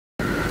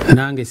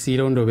Nange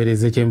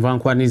sirondobereze kyenva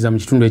nkwaniza mu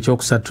kitundu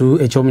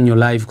ekyokusatu ekyomunyo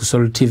live ku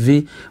Soul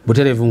TV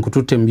buterevu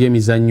nkututte mu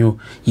byemizannyo.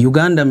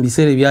 Uganda mu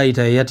biseera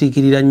byayita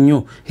yatiikirira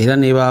nnyo era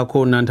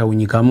nebaako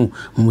nantawunyikamu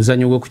mu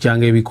muzannyo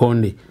gw'okukyanga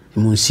ebikonde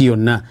mu nsi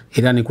yonna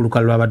era ne ku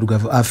lukalu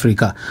lw'abaddugavu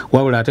Africa.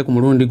 Wabula ate ku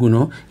mulundi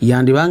guno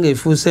yandibanga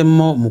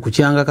efuusemmo mu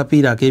kukyanga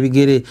akapiira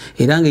ak'ebigere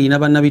era ng'erina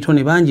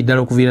bannabitone bangi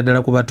ddala okuviira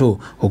ddala ku bato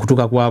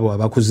okutuuka ku abo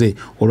abakuze.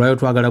 Olwayo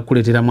twagala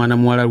kukuleetera mwana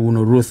muwala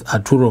wuno Ruth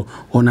Aturo.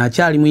 Ono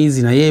akyali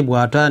muyizi naye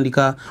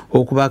bw'atandika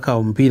okubaka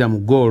omupiira mu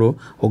goolo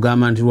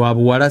ogamba nti lwa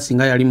buwala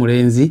singa yali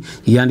mulenzi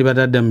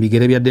yandibadde adda mu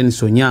bigere bya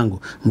Dennis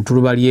Onyango mu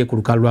tuluba lye ku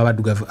lukalu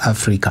lw'abaddugavu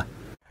Africa.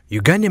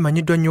 Uganda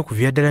emanyiddwa nnyo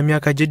okuviira ddala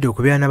myaka gyedde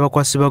okubeera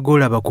n'abakwasi ba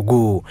goolo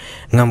abakugu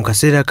nga mu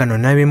kaseera kano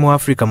n'abe mu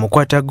Africa mu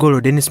kwata goolo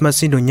Dennis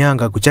Mutindo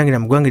Nyanga kukyangira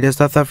mu ggwanga erya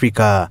South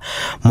Africa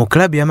mu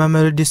klabu ya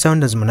Mamelodi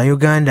Sundowns mu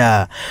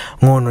Uganda.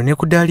 Ng'ono ne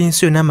ku ddaala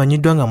y'ensi yonna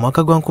amanyiddwa nga mu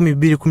mwaka gwa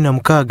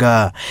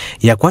 2016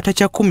 yakwata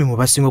kya 10 mu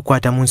basinga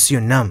okukwata mu nsi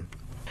yonna.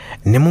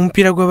 Ne mu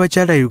mupiira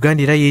gw'abakyala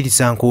Uganda era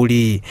yeerisa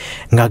nkuuli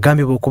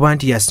ng'agambibwa okuba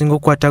nti yasinga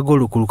okukwata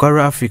goolo ku lukalu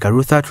lwa Africa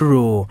Ruth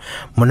Aturo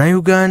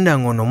Munnayuganda.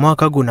 Ng'ono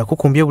omwaka guno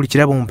akukumbye buli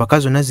kirabo mu mpaka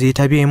zonna ze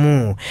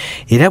yeetabyemu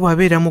era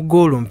bw'abeera mu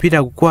goolo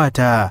omupiira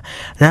gukwata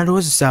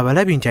n'alowoozesa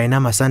abalabi nti alina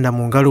amasanda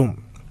mu ngalo.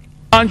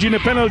 In the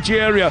penalty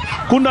area,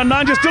 Kunda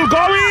Nanja still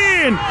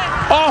going!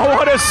 Oh,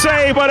 what a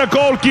save by the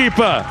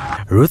goalkeeper!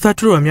 Ruth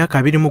Aturo wa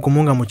myaka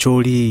 21 nga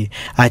mukyoli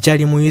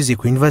akyali muyizi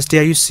ku University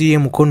ya UCA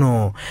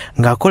Mukono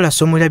ng'akola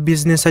ssomo lya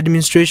Business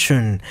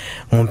Administration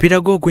mu mupiira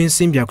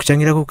gw'ogw'ensimbi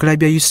akukyangira ku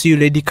klabu ya UCU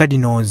Lady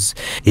Cardinals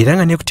era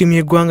nga ne ku ttiimu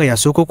y'eggwanga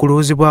yasooka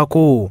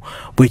okulowoozebwako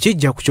bwe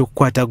kijja ku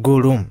ky'okukwata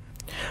goolo.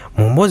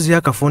 Mu mboozi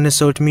y'akafuune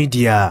Salt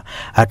Media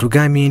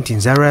atugambye nti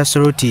nzaalwa ya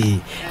Soroti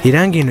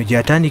era ng'eno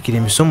gy'atandikira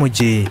emisomo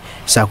gye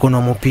ssaako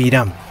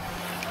n'omupiira.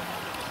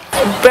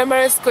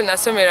 Primary school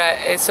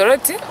nasomera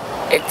Soroti,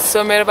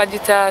 ekisomero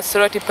bagita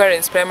Soroti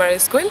Parents Primary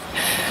School,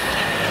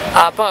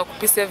 paka ku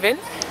P7.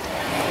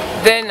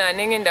 Then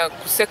nengenda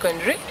ku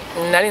secondary,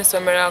 nali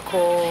nsomera ku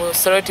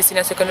Soroti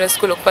Senior Secondary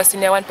School okuva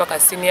senior 1 paka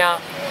senior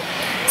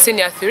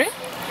 3.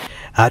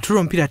 Aturo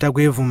omupiira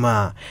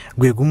tagwevuma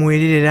gwe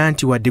gumuweerera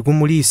nti wadde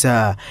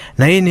gumuliisa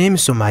naye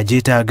n'emisomo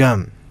agyetaaga.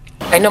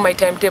 I know my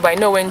timetable, I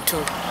know when to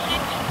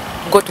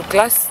go to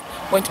class,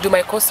 when to do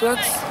my coursework,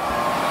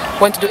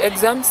 when to do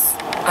exams,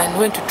 and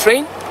when to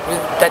train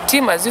with the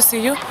team as you see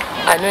you,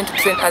 and when to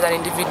train as an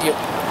individual.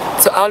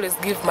 So I always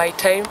give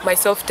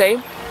myself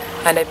time,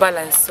 and I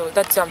balance. So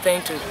that's why I'm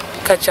trying to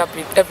catch up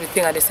with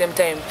everything at the same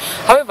time.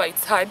 However,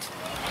 it's hard,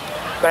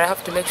 but I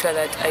have to make sure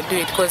that I do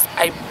it because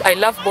I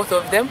love both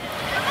of them,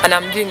 and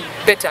I'm doing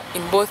better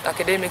in both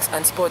academics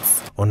and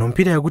sports. Ono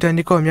omupiira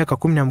yagutandika wa myaka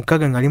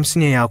 16 ng'ali mu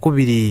siniya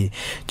yakubiri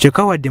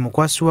kyokka wadde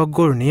mukwasi wa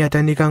goolo naye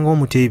yatandika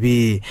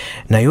ng'omuteebi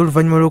naye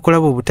oluvannyuma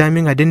lw'okulaba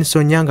obutambi nga Dennis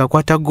Onyango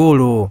akwata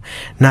goolo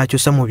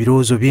n'akyusa mu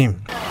birowoozo bye.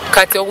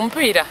 Kati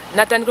omupiira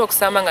natandika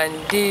okusamba nga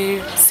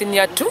ndi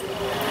senior 2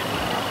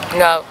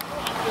 nga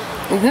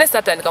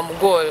nesatandika mu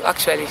goal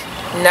actually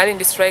nali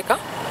ndi striker.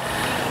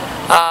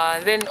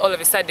 Then all of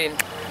a sudden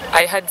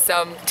I had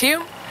some team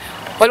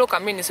waliwo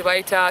ministry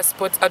bayita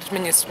sports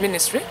outreach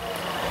ministry.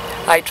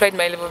 I tried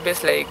my level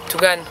best to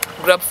go and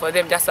grab for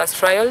them just as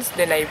trials.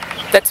 Then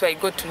that's why I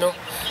got to know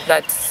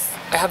that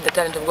I have the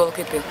talent of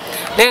goalkeeping.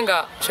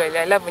 Nenga, actually,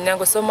 I love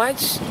Onyango so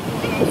much.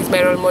 He's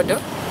my role model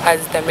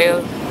as the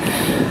male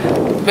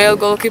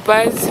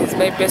goalkeepers. He's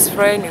my best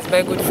friend. He's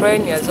my good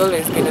friend. He has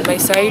always been on my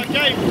side.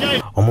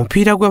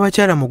 Omupiira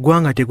gw'abakyala mu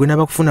ggwanga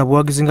tegwinaba kufuna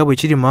buwagizi nga bwe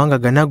kiri mu mawanga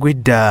gana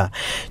gw'edda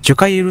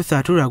kyokka ye Ruth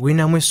Aturo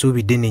agwinamu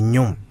essuubi ddene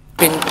nnyo.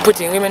 Been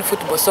putting women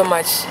football so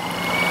much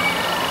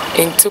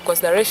into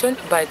consideration,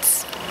 but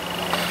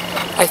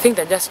I think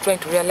they're just trying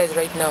to realize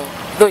right now,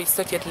 though it's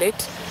not yet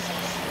late,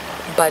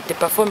 but the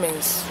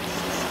performance,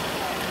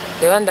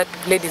 the one that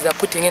ladies are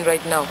putting in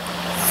right now,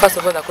 first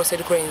of all the crossed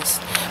cranes,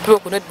 people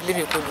could not believe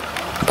you could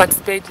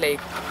participate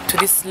to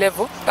this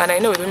level, and I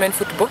know with women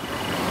football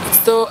it's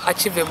so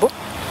achievable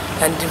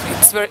and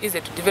it's very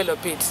easy to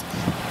develop it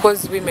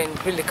because women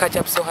really catch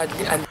up so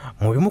hardly. And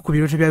mu bimu ku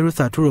birooto bya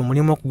Ruth Aturo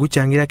mulimu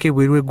okugukyangirako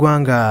ebweru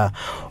w'eggwanga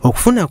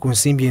okufuna ku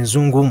nsimbi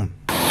enzungu.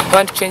 I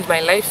want to change my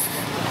life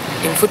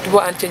in football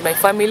and change my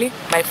family,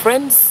 my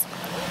friends,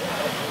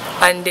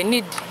 and the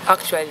need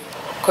actually,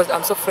 because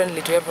I'm so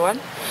friendly to everyone,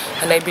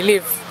 and I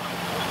believe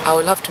I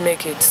will have to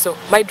make it. So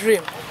my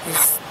dream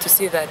is to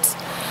see that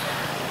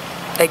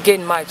I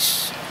gain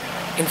much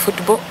in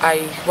football.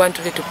 I want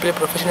really to play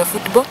professional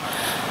football.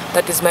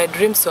 That is my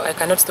dream, so I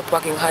cannot stop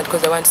working hard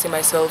because I want to see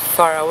myself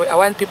far away. I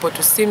want people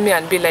to see me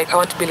and be like, I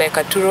want to be like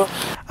Aturo.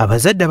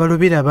 Abazadde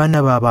abalobera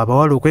abaana baabwe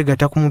abawala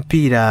okwegatta ku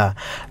mupiira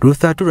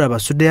Ruth Aturo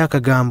abasuddeyo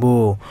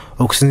akagambo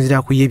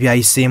okusinziira ku ye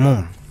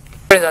byayiseemu.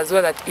 As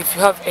well, that if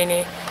you have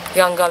any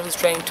young girl who's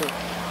trying to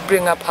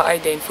bring up her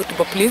idea in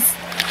football, please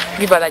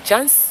give her the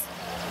chance,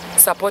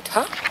 support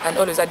her, and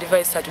always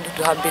advise her to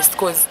do her best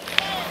because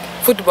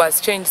football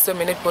has changed so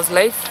many people's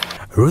life.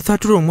 Ruth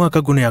Aturo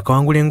omwaka guno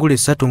yakawangula engule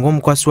 3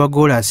 ng'omukwasi wa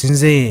goolo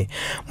asinze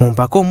mu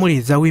mpaka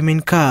omuli za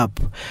Women Cup,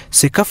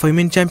 Sekafa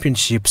Women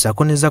Championship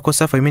sako ne za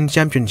Kosafa Women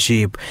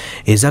Championship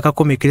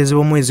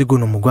ezakakomekerezebwa omwezi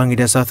guno mu ggwanga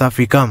lya South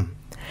Africa.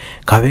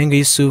 Kabenge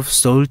Yusuf,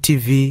 Soul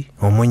TV,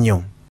 Omunyo.